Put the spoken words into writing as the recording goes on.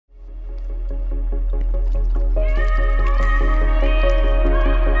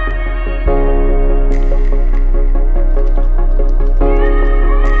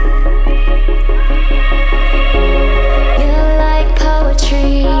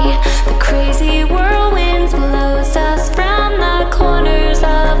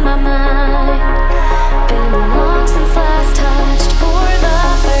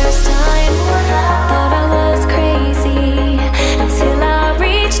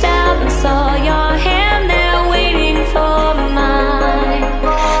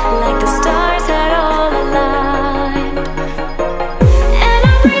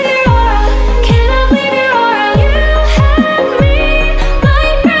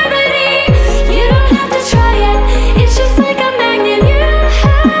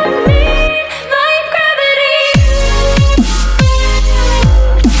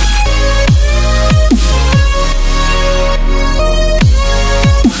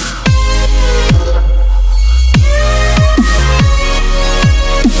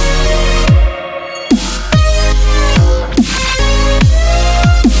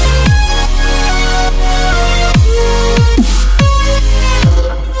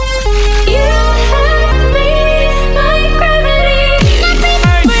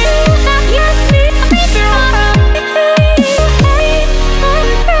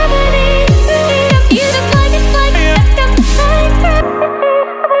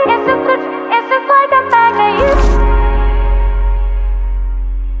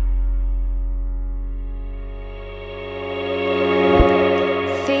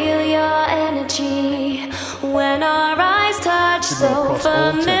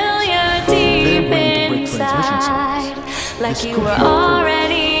familiar deep inside, like you were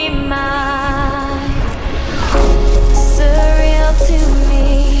already mine. Surreal to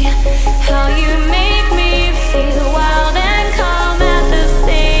me, how you make me feel wild and calm at the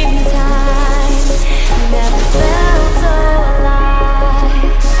same time. Never felt so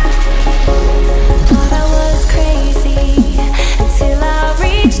alive. Thought I was crazy until I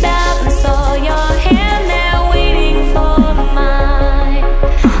reached out and saw your hand there waiting for mine,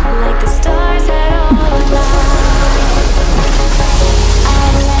 like the stars had all aligned. I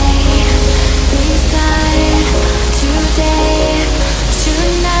lay beside today,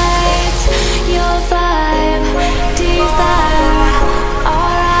 tonight, your vibe, desire,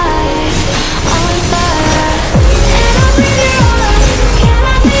 our eyes on fire. And I breathe your aura, can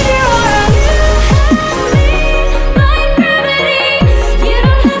I breathe your aura? You have me like gravity. You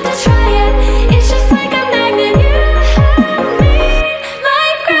don't have to try it, it's just like a magnet. You have me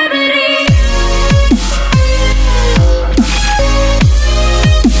like gravity.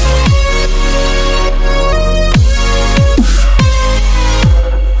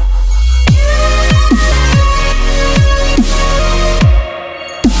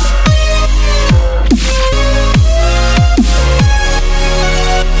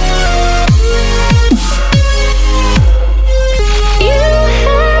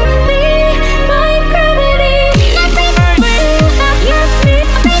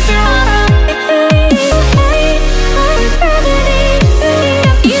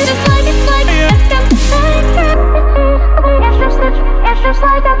 Just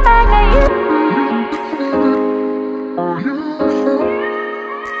like